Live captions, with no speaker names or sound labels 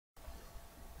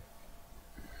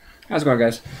How's it going,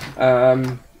 guys?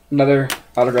 Another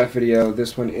autograph video.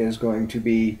 This one is going to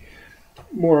be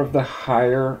more of the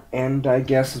higher end, I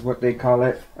guess is what they call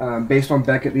it. Based on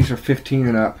Beckett, these are 15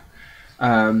 and up.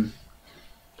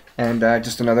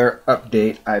 Just another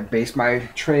update. I base my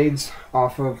trades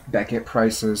off of Beckett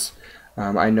prices.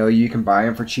 I know you can buy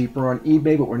them for cheaper on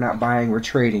eBay, but we're not buying, we're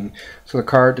trading. So the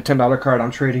card, the $10 card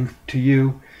I'm trading to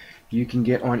you, you can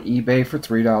get on eBay for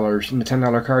 $3. And the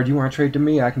 $10 card you want to trade to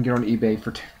me, I can get on eBay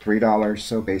for $3.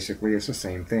 So basically, it's the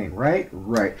same thing, right?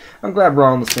 Right. I'm glad we're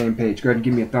all on the same page. Go ahead and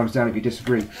give me a thumbs down if you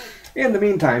disagree. In the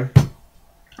meantime,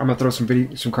 I'm going to throw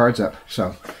some cards up.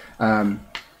 So,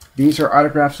 these are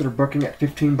autographs that are booking at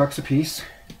 15 bucks a piece.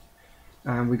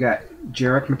 We got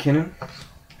Jerick McKinnon,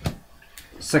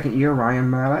 second year, Ryan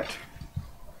Mallett.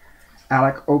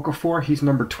 Alec Okafor, he's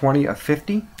number 20 of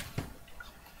 50.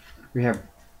 We have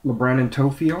LeBrandon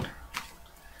Tofield.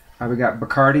 We got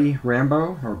Bacardi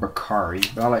Rambo, or Bakari,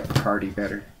 but I like Bacardi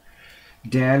better.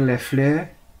 Dan Lefleur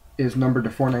is numbered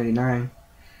to 499.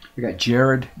 We got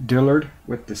Jared Dillard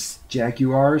with the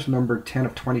Jaguars, number 10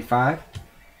 of 25.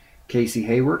 Casey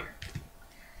Hayward.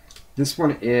 This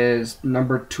one is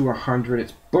numbered to 100.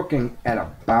 It's booking at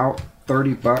about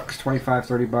 30 bucks, 25,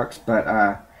 30 bucks,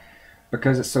 but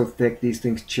because it's so thick, these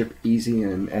things chip easy,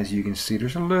 and as you can see,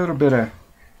 there's a little bit of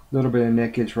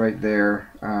nickage right there.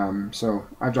 So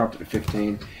I dropped it to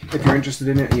 15. If you're interested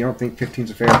in it and you don't think 15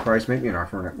 is a fair price, make me an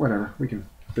offer on it. Whatever, we can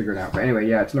figure it out. But anyway,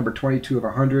 yeah, it's number 22 of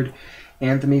 100.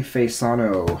 Anthony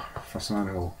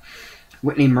Fasano.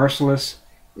 Whitney Merciless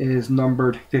is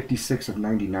numbered 56 of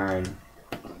 99.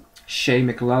 Shea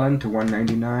McClellin to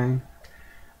 199.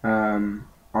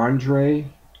 Andre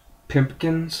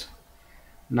Pimpkins,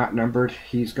 not numbered.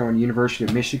 He's going University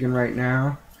of Michigan right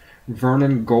now.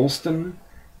 Vernon Golston.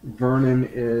 Vernon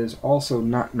is also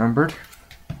not numbered.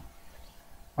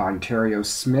 Ontario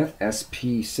Smith,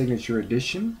 SP Signature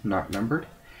Edition, not numbered.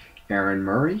 Aaron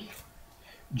Murray.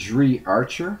 Dree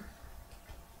Archer.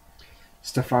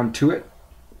 Stephon Tuitt.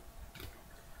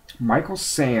 Michael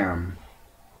Sam,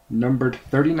 numbered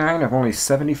 39 of only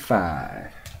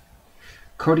 75.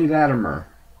 Cody Latimer.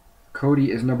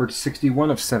 Cody is numbered 61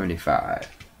 of 75.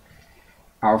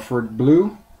 Alfred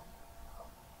Blue,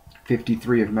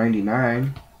 53 of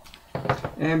 99.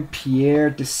 And Pierre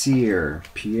Desir.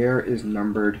 Pierre is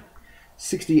numbered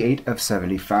 68 of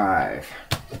 75.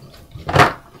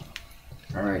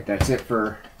 Alright, that's it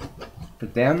for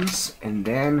thems. And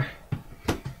then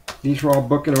these are all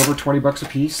booking over 20 bucks a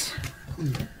piece.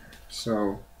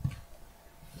 So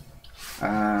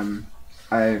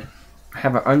I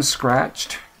have an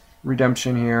unscratched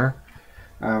redemption here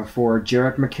for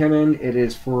Jerick McKinnon. It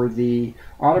is for the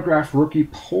autograph rookie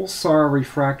Pulsar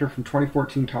refractor from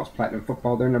 2014 Topps Platinum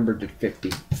Football. They're numbered at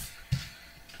 50.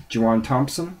 Juwan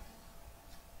Thompson.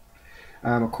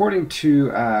 According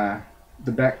to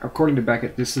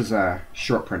Beckett, this is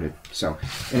short printed. So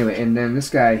anyway, and then this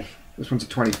guy, this one's at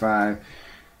 25.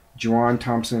 Juwan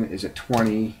Thompson is at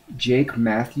 20. Jake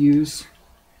Matthews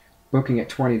booking at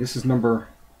 20. This is number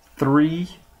 3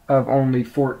 of only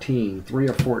 14. 3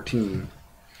 of 14.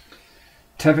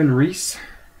 Tevin Reese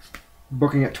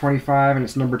booking at 25, and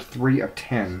it's numbered 3 of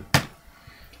 10.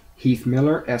 Heath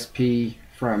Miller, SP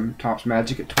from Topps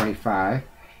Magic at 25.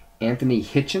 Anthony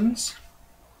Hitchens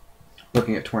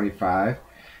booking at 25.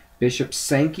 Bishop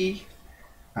Sankey,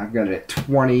 I've got it at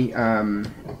 20.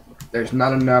 There's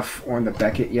not enough on the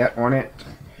Beckett yet on it,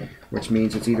 which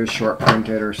means it's either short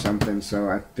printed or something, so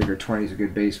I figure 20 is a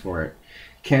good base for it.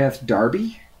 Kenneth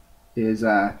Darby is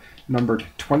numbered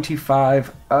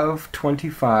 25 of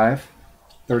 25,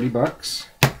 30 bucks.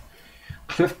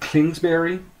 Cliff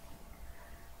Kingsbury,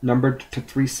 numbered to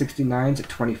 369s at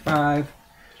 25.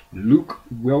 Luke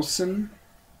Wilson,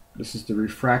 this is the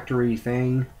refractory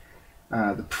thing,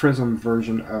 the Prism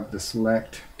version of the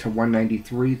Select, to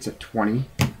 193, it's at 20.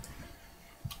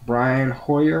 Brian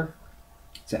Hoyer,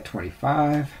 it's at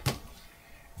 25.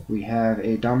 We have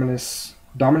a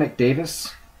Dominic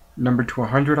Davis, numbered to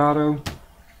 100 auto.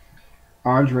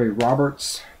 Andre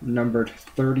Roberts, numbered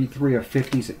 33 of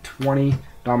 50s at 20.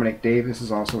 Dominic Davis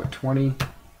is also at 20.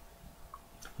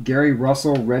 Gary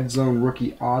Russell, Red Zone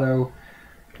rookie auto,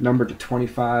 numbered to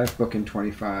 25, booking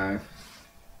 25.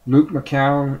 Luke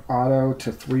McCown, auto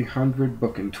to 300,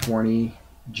 booking 20.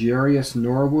 Jarius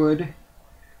Norwood,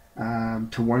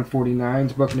 to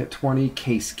 149s, booking at 20.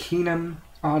 Case Keenum,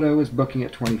 auto, is booking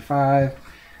at 25.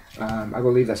 I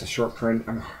believe that's a short print.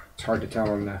 It's hard to tell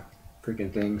on the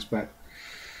freaking things, but.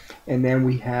 And then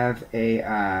we have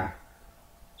a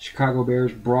Chicago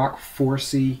Bears, Brock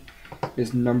Forsey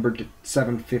is numbered to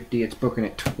 750. It's booking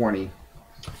at 20.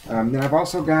 Then I've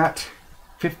also got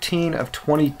 15 of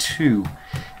 22.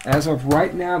 As of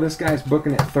right now, this guy's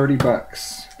booking at 30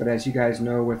 bucks. But as you guys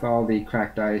know, with all the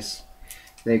cracked dice,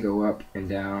 they go up and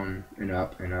down and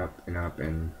up and up and up,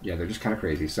 and yeah, they're just kind of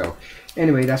crazy. So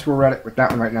anyway, that's where we're at with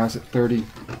that one right now. It's at 30.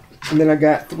 And then I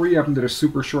got 3 of them that are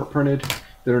super short printed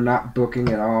that are not booking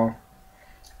at all.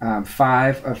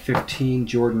 5 of 15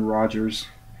 Jordan Rogers.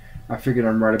 I figured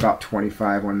I'm right about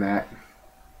 25 on that.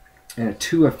 And a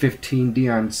 2 of 15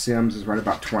 Deion Sims is right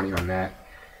about 20 on that.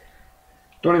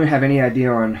 Don't even have any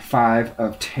idea on 5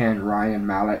 of 10 Ryan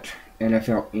Mallett,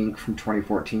 NFL Inc. from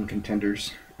 2014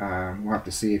 Contenders. We'll have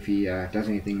to see if he does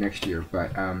anything next year.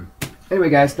 But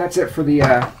anyway, guys, that's it for the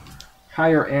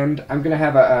higher end. I'm going to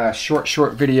have a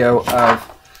short video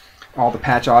of all the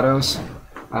patch autos.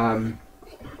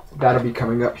 That'll be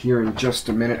coming up here in just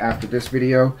a minute after this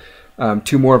video.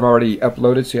 2 more have already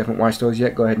uploaded, so you haven't watched those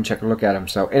yet. Go ahead and check a look at them.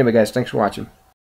 So anyway, guys, thanks for watching.